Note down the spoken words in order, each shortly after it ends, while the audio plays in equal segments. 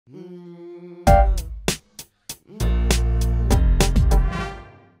I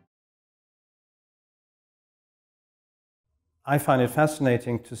find it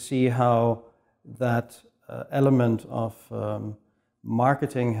fascinating to see how that element of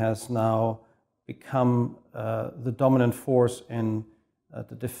marketing has now become the dominant force in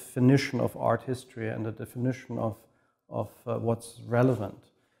the definition of art history and the definition of what's relevant.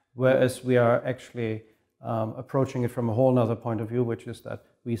 Whereas we are actually approaching it from a whole other point of view, which is that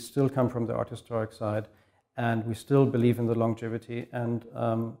we still come from the art historic side and we still believe in the longevity. And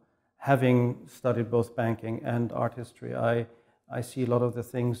having studied both banking and art history, I see a lot of the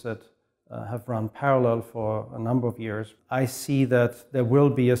things that have run parallel for a number of years. I see that there will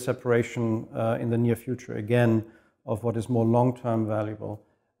be a separation in the near future again of what is more long-term valuable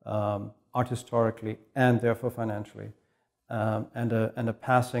art historically and therefore financially, and a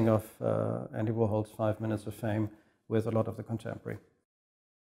passing of Andy Warhol's 5 minutes of fame with a lot of the contemporary.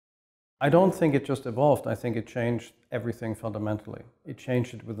 I don't think it just evolved. I think it changed everything fundamentally. It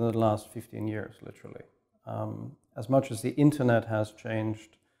changed it within the last 15 years, literally. As much as the internet has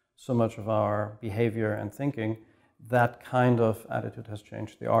changed so much of our behavior and thinking, that kind of attitude has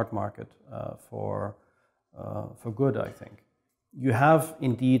changed the art market for good, I think. You have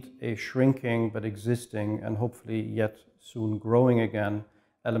indeed a shrinking but existing and hopefully yet soon growing again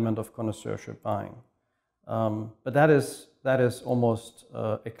element of connoisseurship buying. But that is almost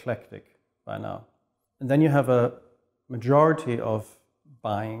eclectic by now. And then you have a majority of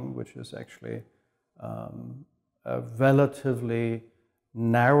buying, which is actually a relatively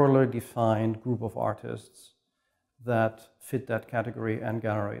narrowly defined group of artists that fit that category and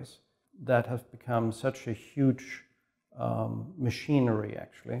galleries that have become such a huge machinery,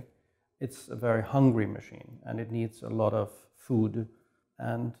 actually. It's a very hungry machine and it needs a lot of food,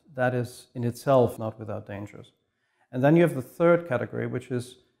 and that is in itself not without dangers. And then you have the third category, which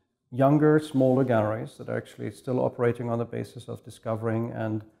is younger, smaller galleries that are actually still operating on the basis of discovering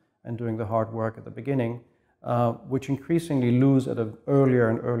and doing the hard work at the beginning, which increasingly lose at an earlier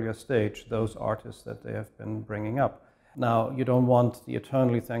and earlier stage those artists that they have been bringing up. Now, you don't want the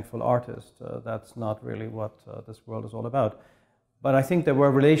eternally thankful artist. That's not really what this world is all about. But I think there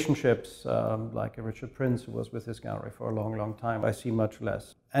were relationships, like Richard Prince, who was with his gallery for a long, long time. I see much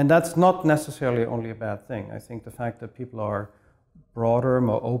less. And that's not necessarily only a bad thing. I think the fact that people are broader,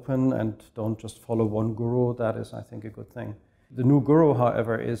 more open, and don't just follow one guru, that is, I think, a good thing. The new guru,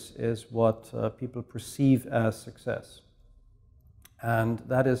 however, is what people perceive as success. And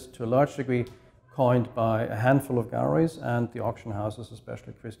that is, to a large degree, coined by a handful of galleries and the auction houses,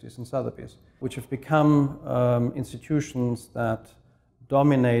 especially Christie's and Sotheby's, which have become institutions that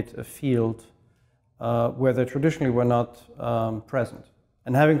dominate a field where they traditionally were not present.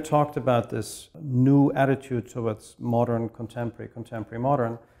 And having talked about this new attitude towards modern, contemporary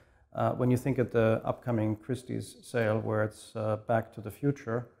modern, when you think of the upcoming Christie's sale, where it's back to the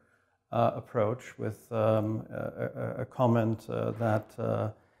future approach with a comment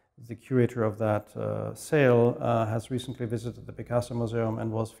that the curator of that sale has recently visited the Picasso Museum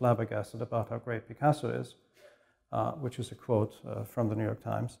and was flabbergasted about how great Picasso is, which is a quote from the New York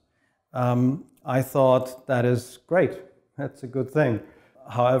Times. I thought that is great. That's a good thing.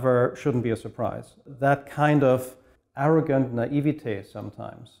 However, shouldn't be a surprise. That kind of arrogant naivete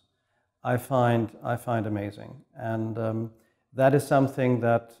sometimes I find amazing. And that is something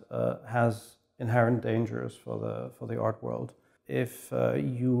that has inherent dangers for the art world. If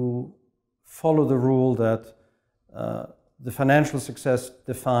you follow the rule that the financial success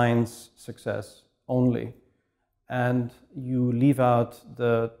defines success only, and you leave out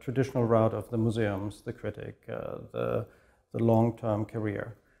the traditional route of the museums, the critic, the long-term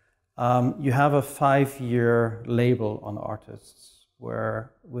career, you have a 5-year label on artists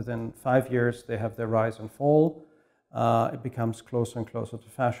where within 5 years they have their rise and fall. It becomes closer and closer to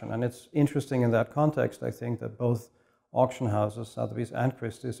fashion. And it's interesting in that context, I think, that both auction houses, Sotheby's and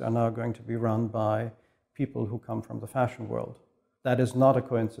Christie's, are now going to be run by people who come from the fashion world. That is not a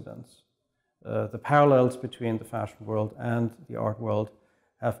coincidence. The parallels between the fashion world and the art world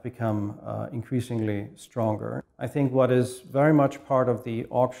have become increasingly stronger. I think what is very much part of the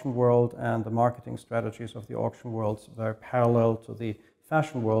auction world and the marketing strategies of the auction world, very parallel to the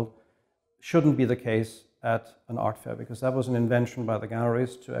fashion world, shouldn't be the case at an art fair, because that was an invention by the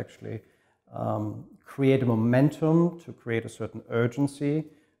galleries to actually create a momentum, to create a certain urgency,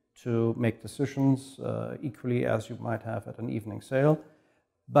 to make decisions equally as you might have at an evening sale.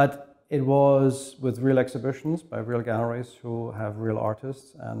 But it was with real exhibitions by real galleries who have real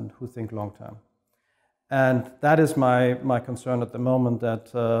artists and who think long term. And that is my concern at the moment,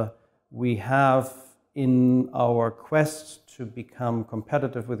 that we have in our quest to become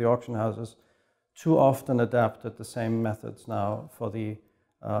competitive with the auction houses, too often adapted the same methods now for the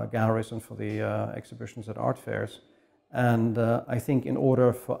galleries and for the exhibitions at art fairs. And I think in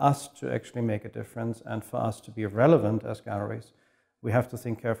order for us to actually make a difference and for us to be relevant as galleries, we have to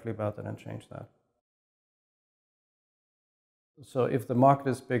think carefully about that and change that. So if the market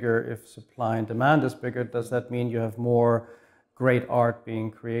is bigger, if supply and demand is bigger, does that mean you have more great art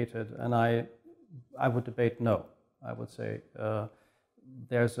being created? And I would debate no. I would say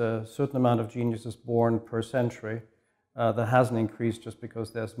there's a certain amount of geniuses born per century that hasn't increased just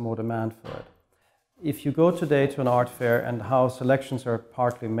because there's more demand for it. If you go today to an art fair, and how selections are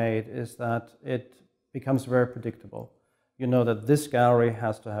partly made is that it becomes very predictable. You know that this gallery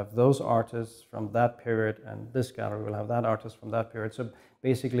has to have those artists from that period, and this gallery will have that artist from that period. So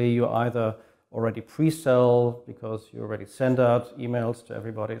basically you either already pre-sell because you already send out emails to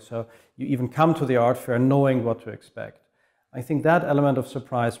everybody, so you even come to the art fair knowing what to expect. I think that element of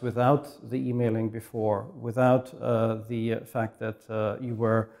surprise, without the emailing before, without the fact that you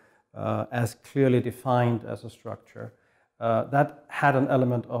were as clearly defined as a structure, that had an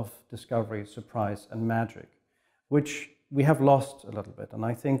element of discovery, surprise and magic, which we have lost a little bit. And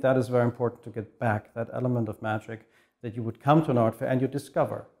I think that is very important to get back, that element of magic, that you would come to an art fair and you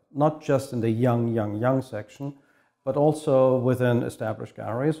discover, not just in the young section, but also within established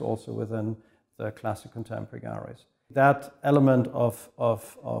galleries, also within the classic contemporary galleries. That element of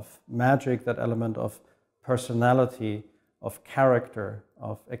magic, that element of personality, of character,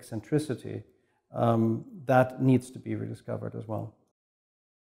 of eccentricity, that needs to be rediscovered as well.